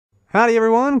Howdy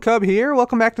everyone, Cub here.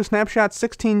 Welcome back to Snapshot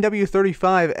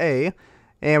 16w35a.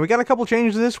 And we got a couple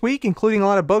changes this week, including a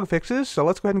lot of bug fixes, so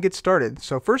let's go ahead and get started.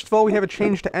 So first of all, we have a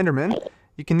change to Enderman.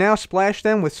 You can now splash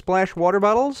them with splash water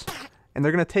bottles, and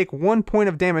they're going to take 1 point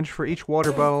of damage for each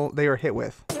water bottle they are hit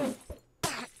with.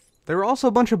 There were also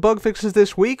a bunch of bug fixes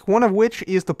this week, one of which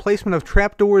is the placement of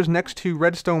trapdoors next to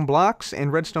redstone blocks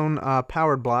and redstone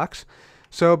powered blocks.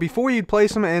 So before you'd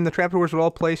place them, and the trapdoors would all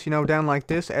place, down like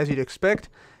this, as you'd expect.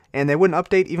 And they wouldn't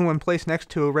update even when placed next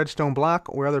to a redstone block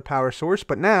or other power source.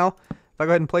 But now, if I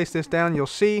go ahead and place this down, you'll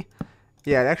see,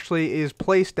 it actually is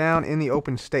placed down in the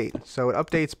open state. So it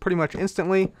updates pretty much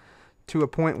instantly to a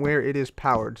point where it is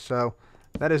powered. So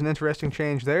that is an interesting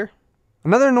change there.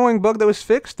 Another annoying bug that was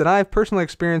fixed that I've personally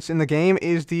experienced in the game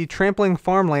is the trampling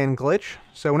farmland glitch.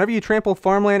 So whenever you trample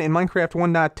farmland in Minecraft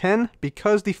 1.10,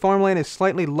 because the farmland is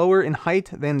slightly lower in height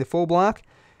than the full block,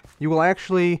 you will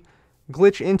actually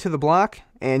glitch into the block,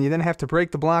 and you then have to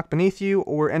break the block beneath you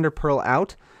or ender pearl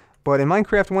out. But in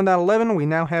Minecraft 1.11, we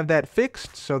now have that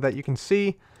fixed so that you can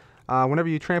see whenever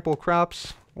you trample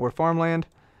crops or farmland,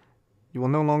 you will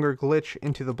no longer glitch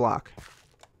into the block.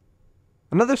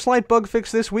 Another slight bug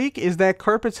fix this week is that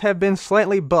carpets have been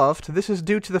slightly buffed. This is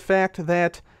due to the fact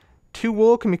that 2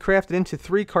 wool can be crafted into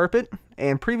 3 carpet,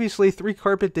 and previously 3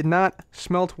 carpet did not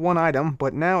smelt 1 item,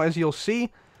 but now, as you'll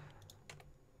see,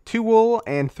 2 wool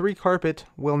and 3 carpet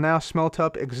will now smelt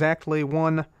up exactly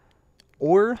 1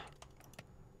 ore.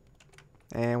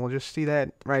 And we'll just see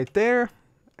that right there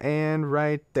and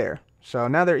right there. So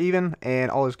now they're even and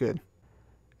all is good.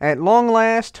 At long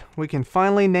last, we can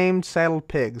finally name saddled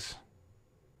pigs.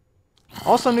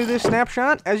 Also new this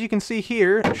snapshot, as you can see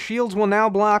here, shields will now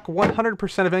block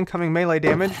 100% of incoming melee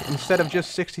damage instead of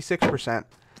just 66%.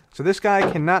 So this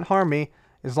guy cannot harm me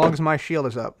as long as my shield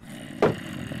is up.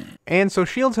 And so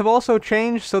shields have also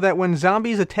changed so that when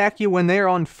zombies attack you when they are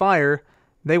on fire,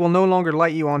 they will no longer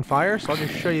light you on fire. So I'll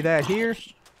just show you that here.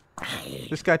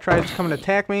 This guy tries to come and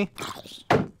attack me.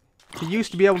 He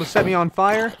used to be able to set me on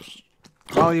fire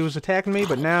while he was attacking me,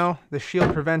 but now the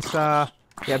shield prevents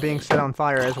being set on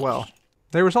fire as well.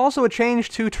 There was also a change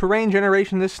to terrain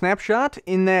generation this snapshot,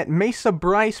 in that Mesa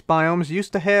Bryce biomes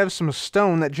used to have some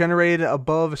stone that generated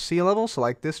above sea level. So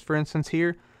like this, for instance,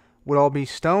 here would all be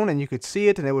stone, and you could see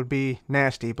it, and it would be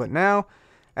nasty. But now,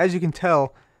 as you can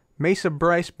tell, Mesa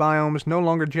Bryce biomes no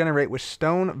longer generate with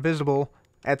stone visible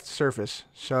at the surface.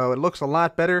 So it looks a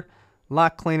lot better, a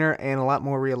lot cleaner, and a lot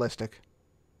more realistic.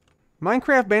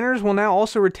 Minecraft banners will now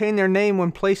also retain their name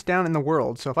when placed down in the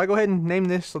world. So if I go ahead and name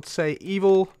this, let's say,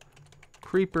 Evil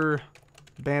Creeper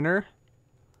Banner.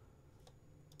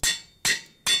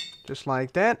 Just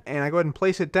like that. And I go ahead and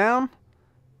place it down.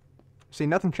 See,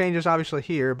 nothing changes obviously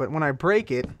here, but when I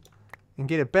break it and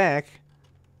get it back,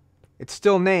 it's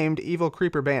still named Evil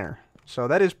Creeper Banner. So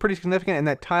that is pretty significant, and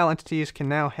that tile entities can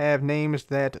now have names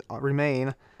that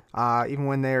remain even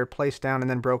when they're placed down and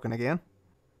then broken again.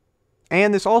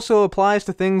 And this also applies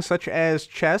to things such as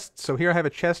chests. So here I have a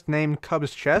chest named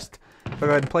Cub's Chest. If I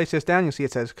go ahead and place this down, you'll see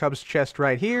it says Cub's Chest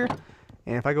right here.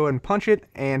 And if I go ahead and punch it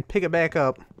and pick it back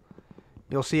up,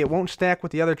 you'll see it won't stack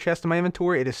with the other chest in my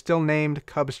inventory. It is still named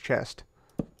Cub's Chest.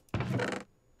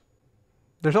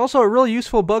 There's also a really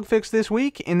useful bug fix this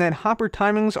week, in that hopper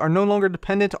timings are no longer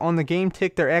dependent on the game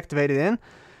tick they're activated in.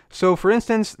 So for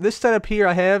instance, this setup here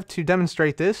I have to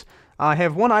demonstrate this. I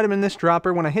have 1 item in this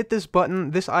dropper. When I hit this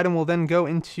button, this item will then go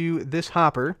into this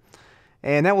hopper.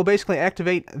 And that will basically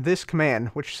activate this command,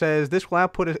 which says this will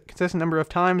output a consistent number of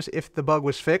times if the bug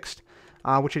was fixed,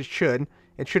 which it should.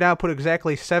 It should output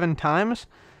exactly 7 times,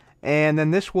 and then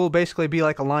this will basically be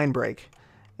like a line break.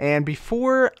 And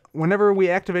before, whenever we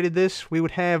activated this, we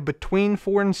would have between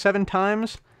 4 and 7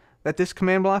 times that this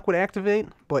command block would activate,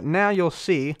 but now you'll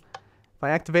see, if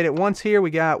I activate it once here, we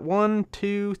got 1,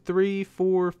 2, 3,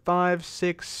 4, 5,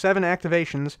 6, 7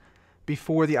 activations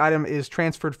before the item is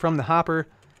transferred from the hopper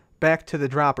back to the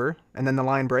dropper, and then the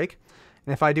line break.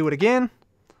 And if I do it again,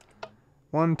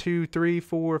 1, 2, 3,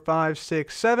 4, 5,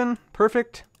 6, 7.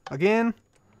 Perfect. Again.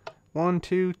 1,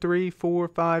 2, 3, 4,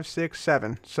 5, 6,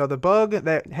 7. So the bug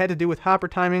that had to do with hopper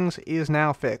timings is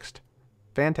now fixed.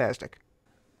 Fantastic.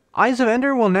 Eyes of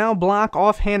Ender will now block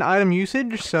offhand item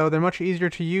usage, so they're much easier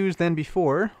to use than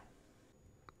before.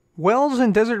 Wells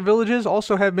in desert villages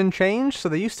also have been changed, so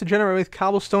they used to generate with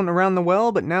cobblestone around the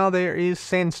well, but now there is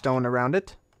sandstone around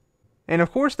it. And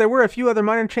of course, there were a few other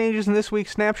minor changes in this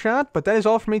week's snapshot, but that is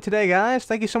all for me today, guys.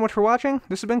 Thank you so much for watching.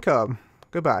 This has been Cub.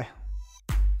 Goodbye.